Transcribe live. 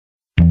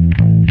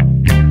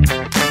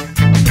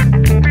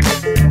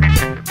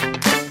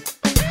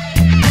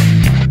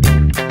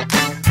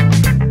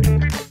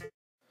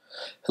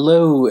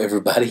Hello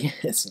everybody,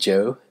 it's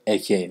Joe,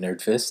 aka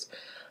NERDFIST.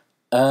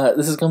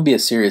 This is going to be a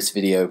serious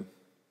video.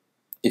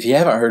 If you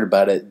haven't heard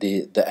about it,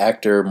 the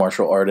actor,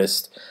 martial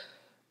artist,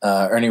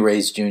 Ernie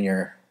Reyes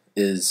Jr.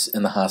 is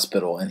in the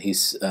hospital, and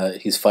he's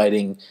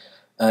fighting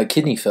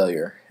kidney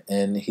failure,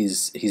 and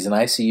he's in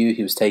ICU.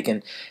 He was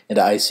taken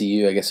into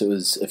ICU, I guess it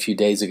was a few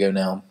days ago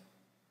now,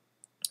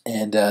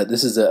 and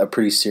this is a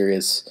pretty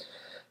serious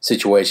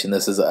situation.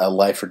 This is a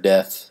life or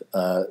death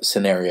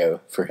scenario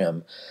for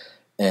him.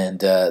 And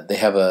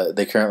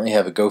they currently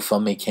have a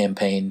GoFundMe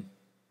campaign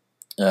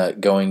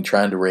going,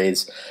 trying to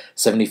raise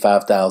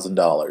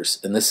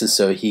 $75,000, and this is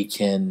so he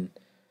can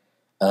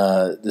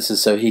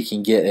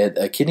get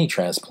a kidney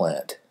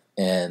transplant.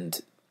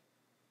 And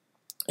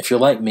if you're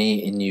like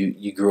me and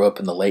you grew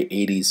up in the late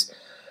 '80s,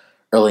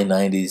 early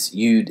 '90s,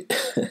 you'd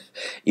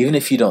even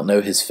if you don't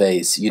know his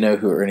face, you know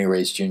who Ernie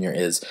Reyes Jr.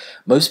 is.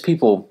 Most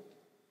people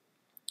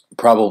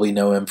probably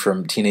know him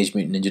from Teenage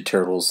Mutant Ninja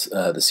Turtles,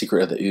 The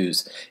Secret of the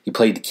Ooze. He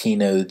played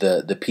Kino,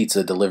 the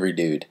pizza delivery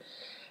dude.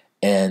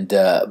 And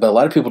but a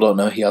lot of people don't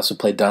know he also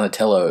played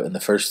Donatello in the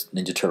first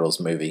Ninja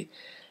Turtles movie.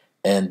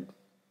 And,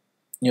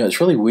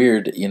 it's really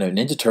weird.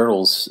 Ninja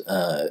Turtles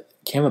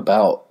came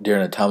about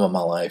during a time of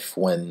my life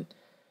when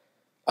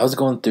I was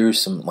going through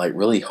some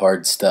really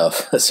hard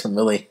stuff, some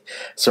really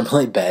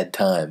bad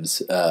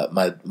times.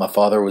 My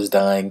father was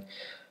dying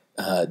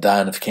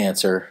of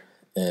cancer.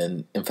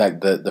 And in fact,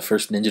 the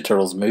first Ninja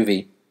Turtles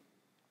movie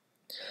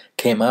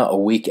came out a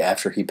week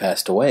after he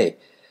passed away.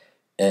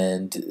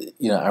 And,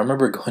 I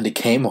remember going to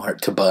Kmart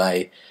to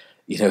buy,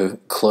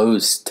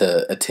 clothes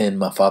to attend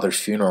my father's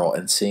funeral,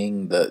 and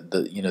seeing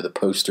the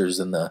posters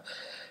and the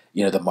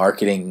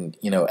marketing,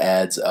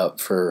 ads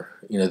up for,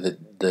 the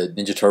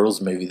Ninja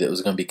Turtles movie that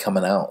was going to be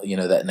coming out,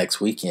 that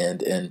next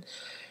weekend. And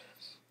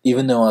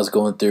even though I was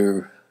going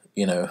through,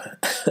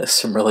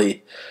 some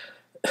really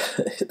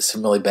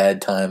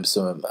bad times,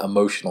 some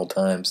emotional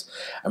times,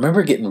 I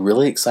remember getting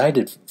really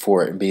excited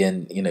for it and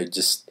being,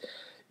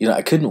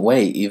 I couldn't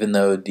wait, even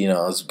though,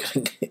 I was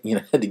going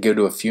to, had to go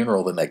to a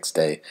funeral the next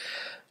day.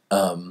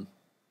 And,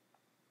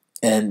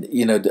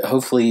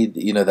 hopefully,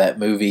 that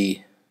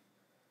movie,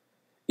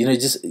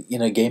 just,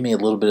 gave me a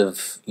little bit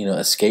of,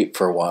 escape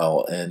for a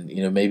while. And,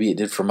 maybe it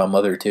did for my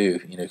mother too,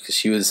 because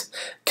she was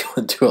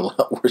going through a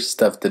lot worse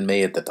stuff than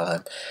me at the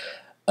time.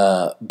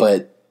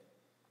 But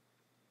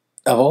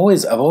I've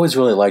always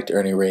really liked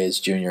Ernie Reyes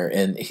Jr.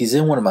 and he's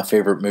in one of my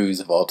favorite movies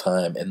of all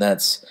time, and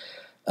that's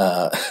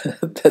Surf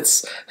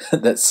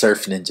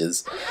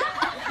Ninjas.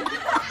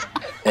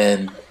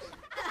 And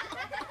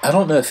I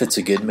don't know if it's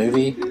a good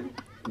movie,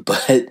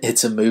 but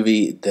it's a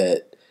movie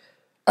that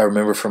I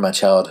remember from my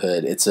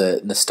childhood. It's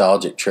a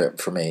nostalgic trip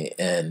for me,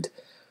 and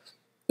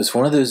it's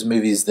one of those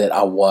movies that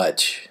I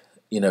watch,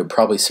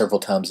 probably several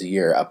times a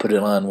year. I put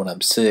it on when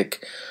I'm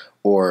sick,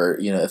 or,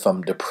 if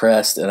I'm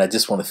depressed and I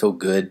just want to feel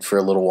good for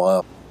a little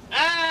while.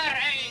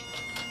 Alright,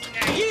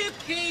 now you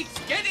kids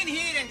get in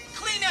here and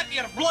clean up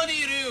your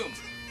bloody room.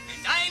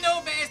 And I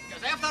know best,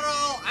 because after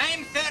all,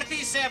 I'm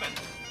 37.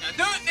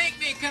 Now don't make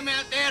me come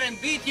out there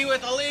and beat you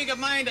with a leg of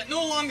mine that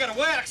no longer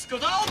works,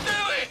 because I'll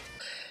do it!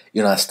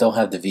 I still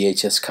have the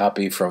VHS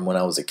copy from when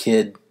I was a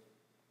kid,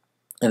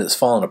 and it's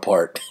fallen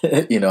apart.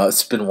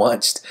 It's been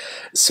watched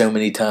so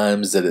many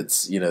times that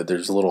it's,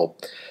 there's little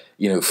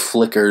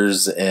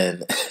flickers,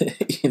 and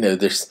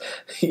there's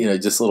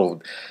just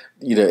little,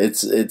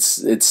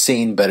 it's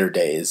seen better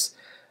days.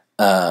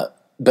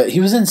 But he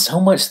was in so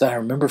much that I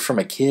remember from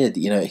a kid.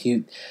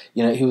 He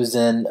was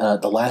in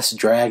The Last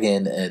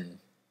Dragon, and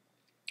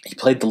he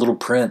played the little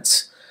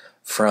prince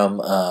from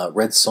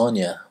Red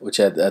Sonja, which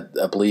I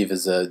believe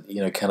is a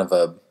kind of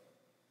a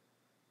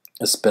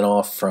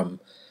spinoff from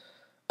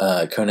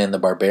Conan the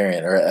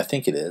Barbarian, or I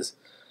think it is.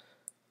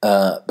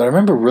 But I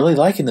remember really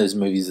liking those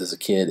movies as a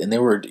kid, and they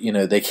were,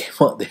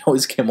 they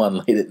always came on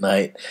late at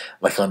night,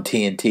 like on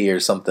TNT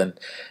or something.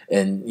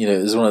 And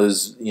it was one of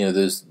those,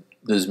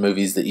 those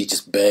movies that you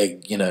just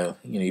beg, you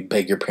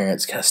beg your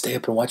parents, "Can I stay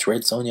up and watch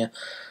Red Sonja?"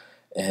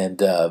 And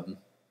but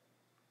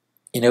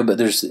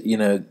there's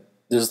a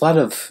lot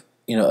of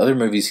other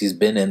movies he's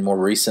been in more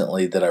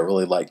recently that I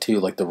really like too,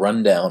 like The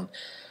Rundown,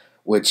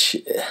 which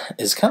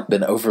has kind of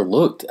been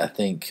overlooked, I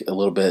think, a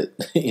little bit,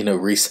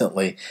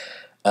 recently.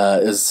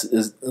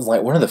 Is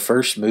like one of the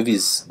first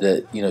movies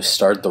that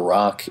starred The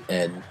Rock,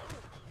 and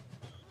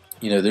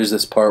there's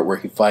this part where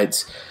he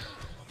fights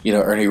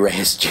Ernie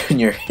Reyes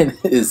Jr. and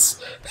is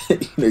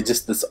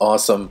just this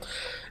awesome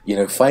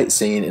fight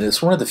scene, and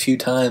it's one of the few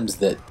times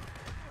that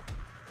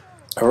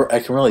I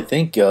can really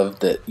think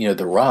of that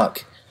The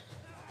Rock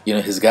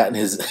has gotten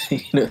his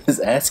his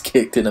ass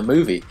kicked in a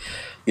movie.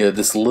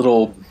 This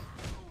little,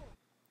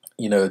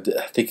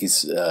 I think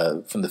he's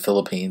from the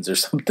Philippines or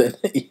something.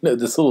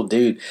 This little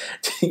dude,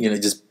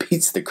 just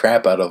beats the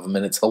crap out of him,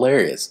 and it's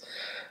hilarious.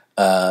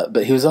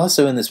 But he was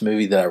also in this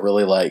movie that I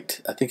really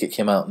liked. I think it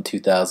came out in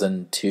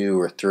 2002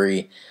 or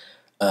 3,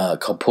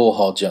 called Pool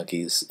Hall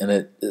Junkies, and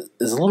it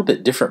is a little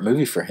bit different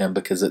movie for him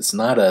because it's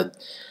not a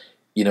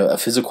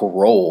physical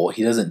role.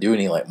 He doesn't do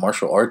any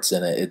martial arts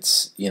in it.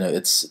 It's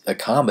it's a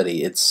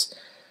comedy. It's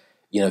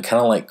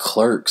kind of like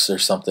Clerks or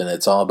something.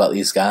 It's all about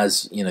these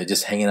guys,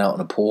 just hanging out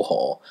in a pool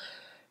hall.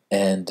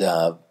 And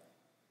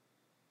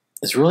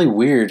it's really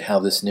weird how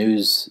this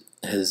news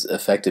has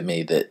affected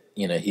me, that,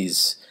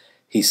 he's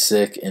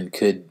sick and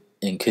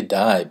could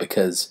die,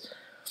 because,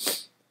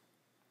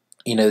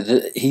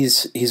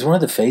 he's one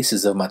of the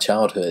faces of my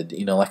childhood.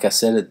 Like I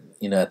said,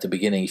 at the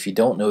beginning, if you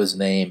don't know his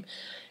name,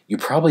 you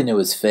probably know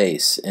his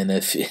face. And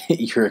if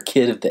you're a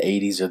kid of the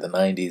 80s or the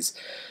 90s,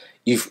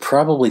 you've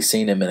probably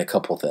seen him in a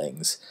couple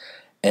things.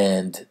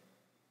 And,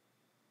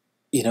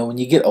 when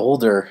you get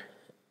older,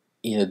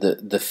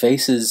 the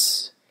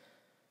faces,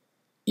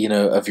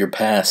 of your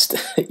past,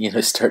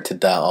 start to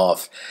die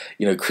off.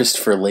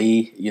 Christopher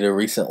Lee,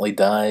 recently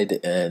died.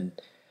 And,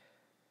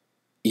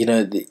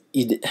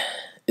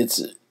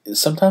 it's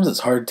sometimes it's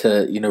hard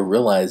to,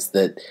 realize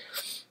that,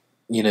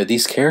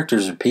 these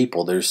characters are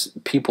people. There's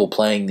people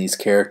playing these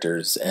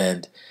characters.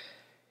 And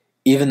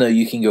even though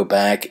you can go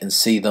back and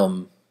see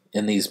them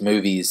in these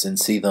movies and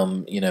see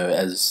them,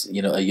 as,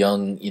 a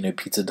young,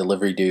 pizza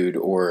delivery dude,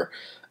 or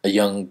a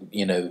young,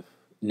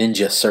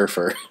 ninja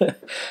surfer,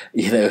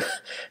 they're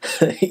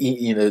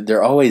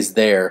always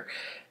there,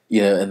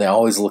 and they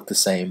always look the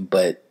same,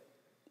 but,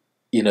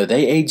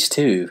 they age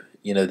too.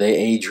 They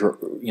age,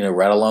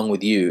 right along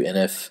with you. And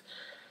if,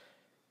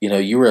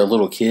 you were a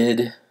little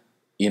kid,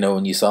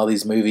 when you saw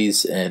these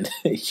movies, and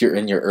you're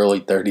in your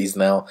early 30s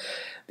now,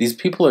 these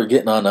people are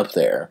getting on up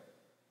there,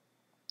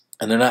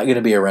 and they're not going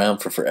to be around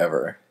for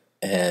forever.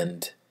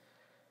 And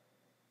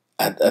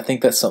I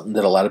think that's something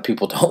that a lot of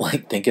people don't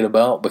like thinking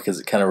about, because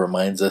it kind of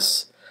reminds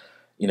us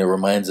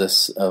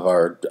of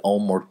our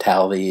own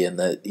mortality, and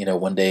that,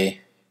 one day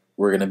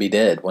we're going to be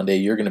dead. One day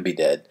you're going to be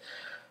dead.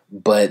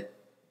 But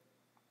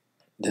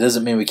that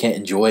doesn't mean we can't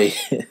enjoy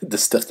the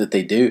stuff that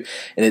they do,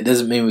 and it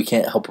doesn't mean we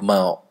can't help them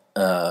out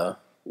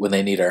when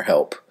they need our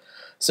help.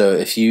 So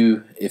if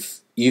you've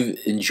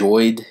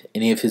enjoyed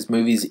any of his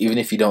movies, even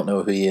if you don't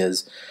know who he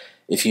is,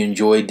 if you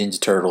enjoyed Ninja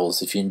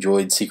Turtles, if you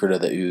enjoyed Secret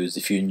of the Ooze,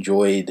 if you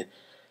enjoyed,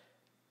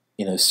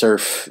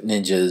 Surf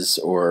Ninjas,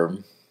 or,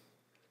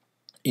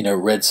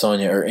 Red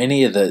Sonja, or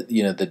any of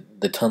the,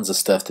 the tons of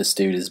stuff this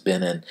dude has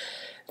been in,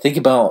 think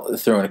about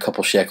throwing a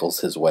couple shekels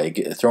his way.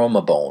 Throw him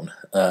a bone.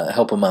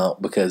 Help him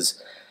out,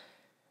 because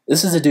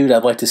this is a dude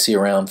I'd like to see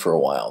around for a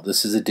while.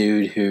 This is a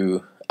dude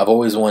who I've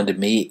always wanted to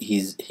meet.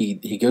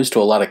 He goes to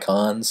a lot of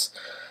cons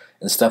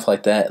and stuff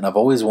like that, and I've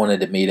always wanted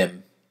to meet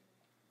him.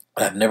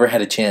 I've never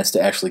had a chance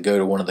to actually go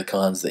to one of the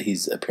cons that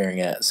he's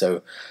appearing at.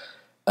 So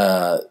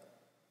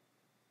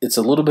it's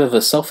a little bit of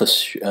a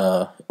selfish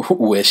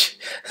wish,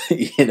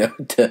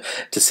 to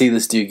see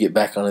this dude get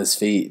back on his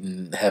feet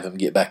and have him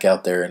get back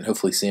out there, and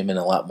hopefully see him in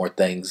a lot more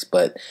things.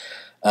 But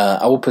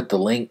I will put the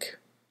link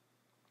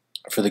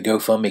for the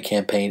GoFundMe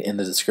campaign in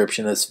the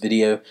description of this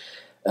video.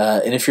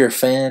 And if you're a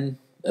fan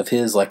of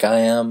his like I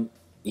am,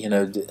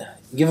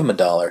 give him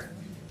 $1.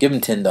 Give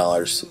him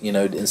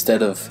 $10,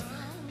 instead of,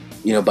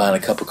 buying a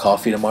cup of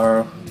coffee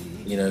tomorrow.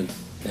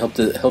 Help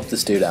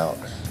this dude out.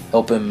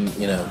 Help him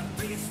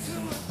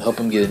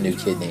get a new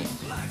kidney.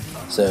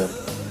 So,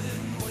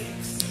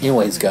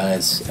 anyways,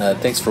 guys,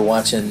 thanks for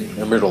watching.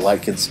 Remember to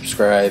like and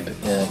subscribe.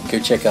 Go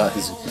check out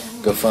his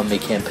GoFundMe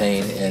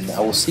campaign, and I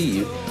will see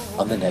you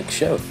on the next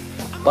show.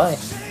 Bye.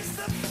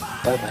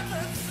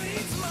 Bye-bye.